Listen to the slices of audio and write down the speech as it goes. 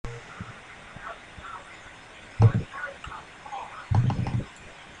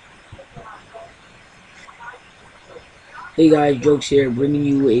Hey guys, Jokes here, bringing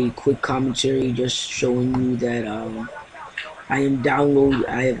you a quick commentary, just showing you that I'm playing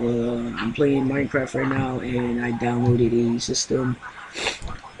Minecraft right now, and I downloaded a system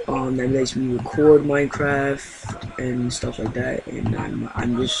that lets me record Minecraft and stuff like that. And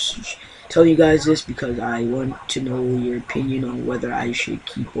I'm just telling you guys this because I want to know your opinion on whether I should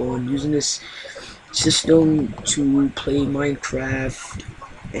keep on using this system to play Minecraft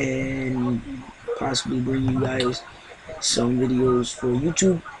and possibly bring you guys some videos for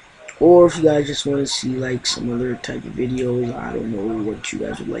YouTube, or if you guys just want to see like some other type of videos. I don't know what you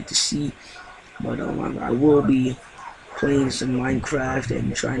guys would like to see, but I will be playing some Minecraft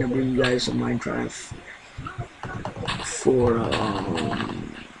and trying to bring you guys some Minecraft for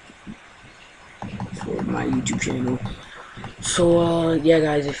my YouTube channel. So yeah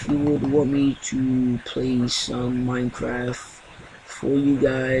guys, if you would want me to play some Minecraft for you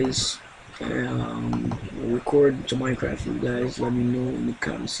guys, record some Minecraft for you guys, let me know in the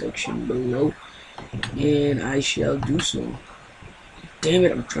comment section below, and I shall do so. Damn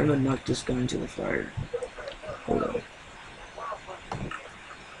it, I'm trying to knock this guy into the fire. Hold on.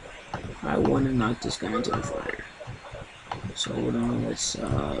 I want to knock this guy into the fire. So hold on, let's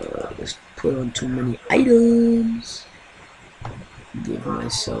put on too many items. Give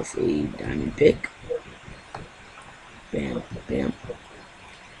myself a diamond pick. Bam, bam,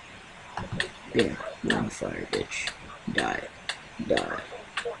 bam. You're on fire, bitch. Die, die,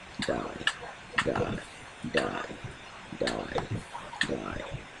 die, die, die, die, die,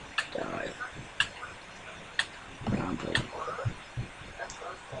 die. Nah, I'm playing.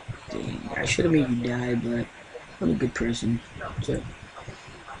 Dang, I should have made you die, but I'm a good person. So.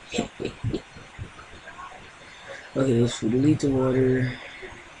 Okay, so delete the water.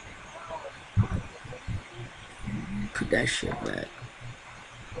 Put that shit back.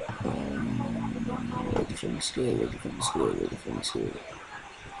 Where's the fucking skill? Where's the fucking skill? Where's the fucking skill?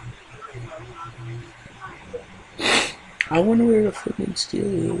 I wonder where the fucking skill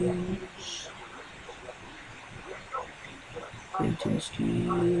is. Phantom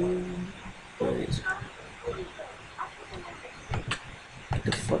skill. Where is it? Get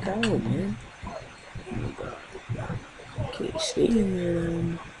the fuck out, man. Oh my god. Okay, stay in there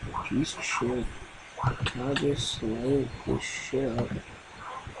then. Piece of shit. I'll just light this shit up.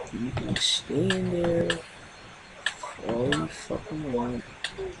 You can stay in there for all you fucking want.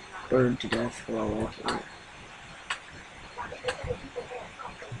 Burn to death for all I care.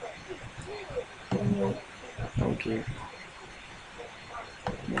 I don't care.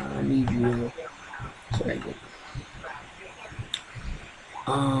 Nah, I need you. That's what I get.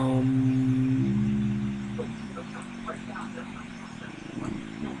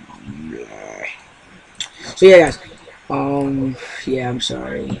 So yeah, guys. Yeah, I'm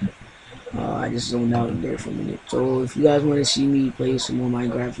sorry. I just zoned out there for a minute. So if you guys want to see me play some more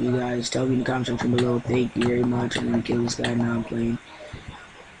Minecraft for you guys, tell me in the comment section below. Thank you very much. I'm gonna kill this guy now. I'm playing.